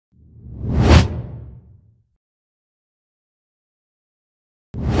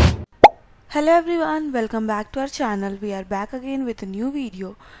Hello everyone, welcome back to our channel. We are back again with a new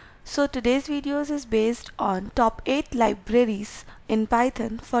video. So today's videos is based on top 8 libraries in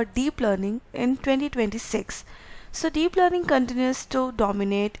Python for deep learning in 2026. So deep learning continues to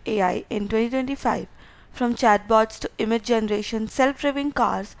dominate AI in 2025, from chatbots to image generation, self-driving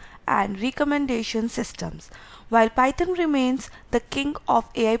cars and recommendation systems. While Python remains the king of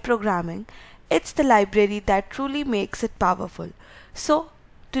AI programming, it's the library that truly makes it powerful. So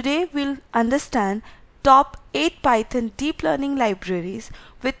today we'll understand top 8 Python deep learning libraries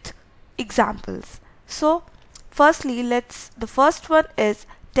with examples. So firstly, the first one is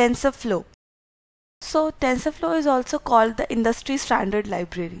TensorFlow. So TensorFlow is also called the industry standard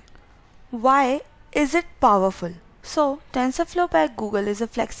library. Why is it powerful? So TensorFlow by Google is a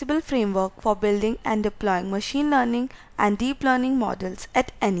flexible framework for building and deploying machine learning and deep learning models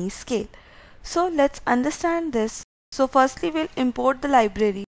at any scale. So let's understand this. So firstly we'll import the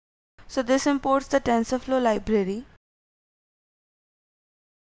library. So this imports the TensorFlow library.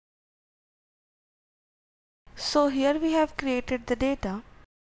 So here we have created the data.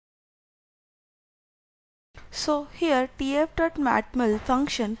 So here tf.matmul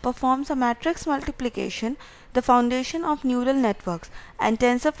function performs a matrix multiplication, the foundation of neural networks, and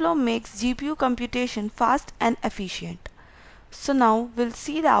TensorFlow makes GPU computation fast and efficient. So now we'll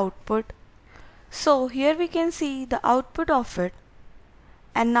see the output. So here we can see the output of it.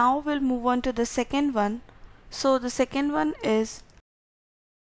 And now we'll move on to the second one. So the second one is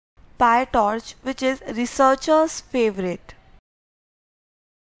PyTorch, which is researchers' favorite.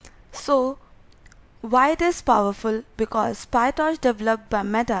 So why it is powerful? Because PyTorch developed by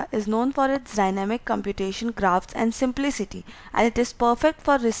Meta is known for its dynamic computation graphs and simplicity, and it is perfect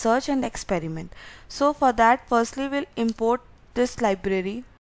for research and experiment. So for that, firstly we'll import this library.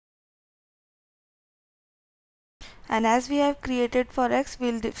 And as we have created for X,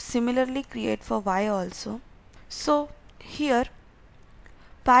 we'll similarly create for Y also. So here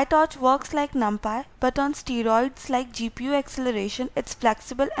PyTorch works like NumPy, but on steroids like GPU acceleration. It's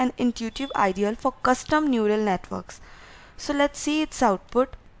flexible and intuitive, ideal for custom neural networks. So let's see its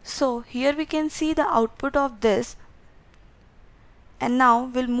output. So here we can see the output of this. And now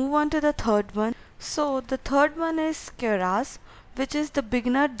we'll move on to the third one. So the third one is Keras, which is the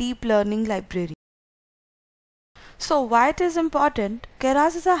beginner deep learning library. So why it is important?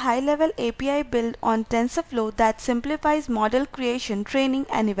 Keras is a high-level API built on TensorFlow that simplifies model creation, training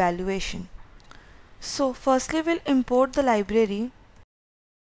and evaluation. So firstly we'll import the library.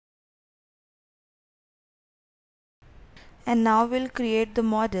 And now we'll create the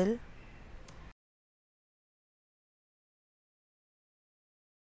model.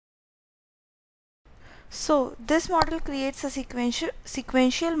 So this model creates a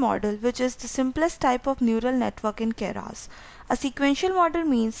sequential model, which is the simplest type of neural network in Keras. A sequential model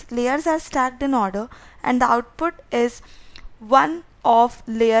means layers are stacked in order and the output is one of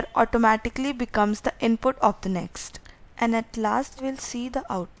layer automatically becomes the input of the next. And at last we'll see the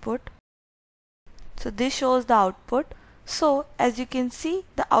output. So this shows the output. So as you can see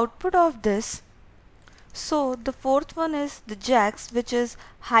the output of this. So the fourth one is the JAX, which is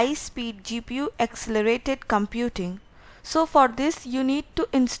high speed GPU accelerated computing. So for this you need to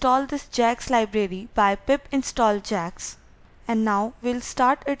install this JAX library by pip install JAX. And now we'll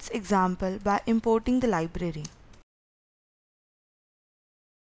start its example by importing the library.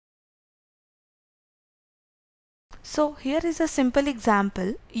 So here is a simple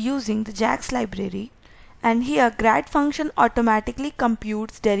example using the JAX library. And here grad function automatically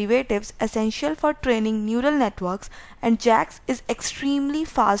computes derivatives essential for training neural networks, and JAX is extremely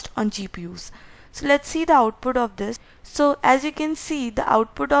fast on GPUs. So let's see the output of this. So as you can see the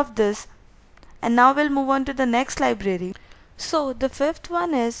output of this, and now we'll move on to the next library. So the fifth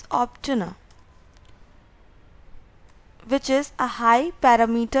one is Optuna, which is a high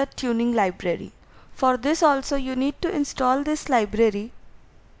parameter tuning library. For this also you need to install this library.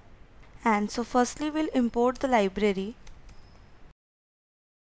 And so firstly we'll import the library.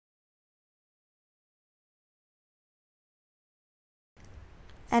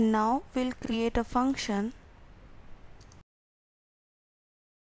 And now we'll create a function.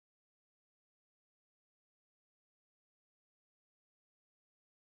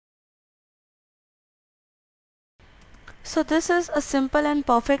 So this is a simple and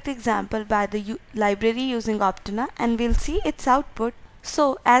perfect example by the library using Optuna, and we'll see its output.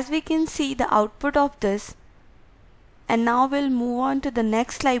 So as we can see the output of this, and now we'll move on to the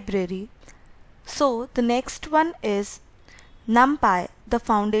next library. So the next one is NumPy, the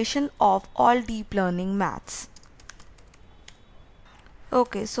foundation of all deep learning maths.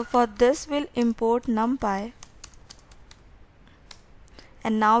 Okay, so for this we'll import NumPy.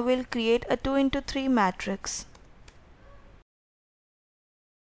 and now we'll create a 2 into 3 matrix.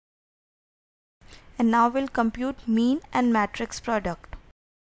 And now we'll compute mean and matrix product.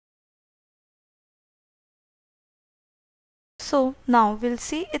 So now we'll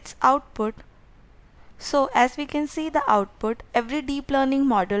see its output. So as we can see the output, every deep learning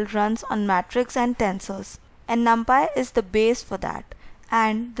model runs on matrix and tensors, and NumPy is the base for that.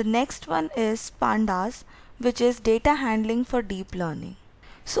 And the next one is pandas, which is data handling for deep learning.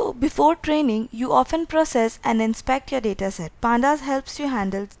 So before training, you often process and inspect your dataset. Pandas helps you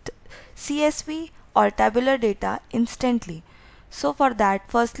handle CSV or tabular data instantly. So for that,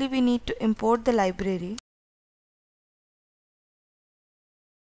 firstly we need to import the library.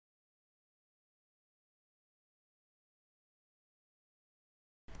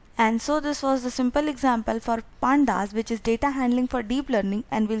 And so this was the simple example for pandas, which is data handling for deep learning,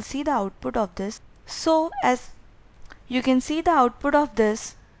 and we'll see the output of this. So as you can see the output of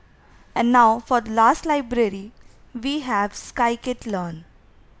this, and now for the last library we have scikit-learn.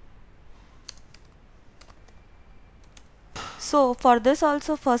 So for this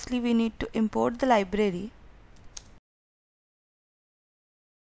also, firstly we need to import the library.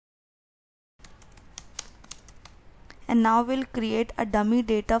 And now we'll create a dummy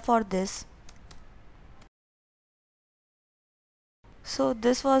data for this. So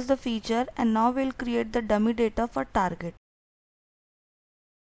this was the feature, and now we'll create the dummy data for target.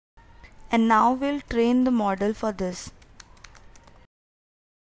 And now we'll train the model for this.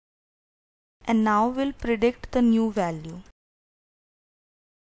 And now we'll predict the new value.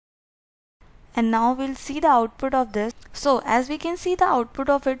 And now we'll see the output of this. So as we can see the output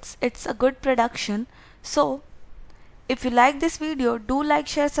of it's a good production. So if you like this video, do like,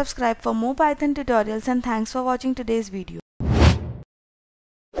 share, subscribe for more Python tutorials, and thanks for watching today's video.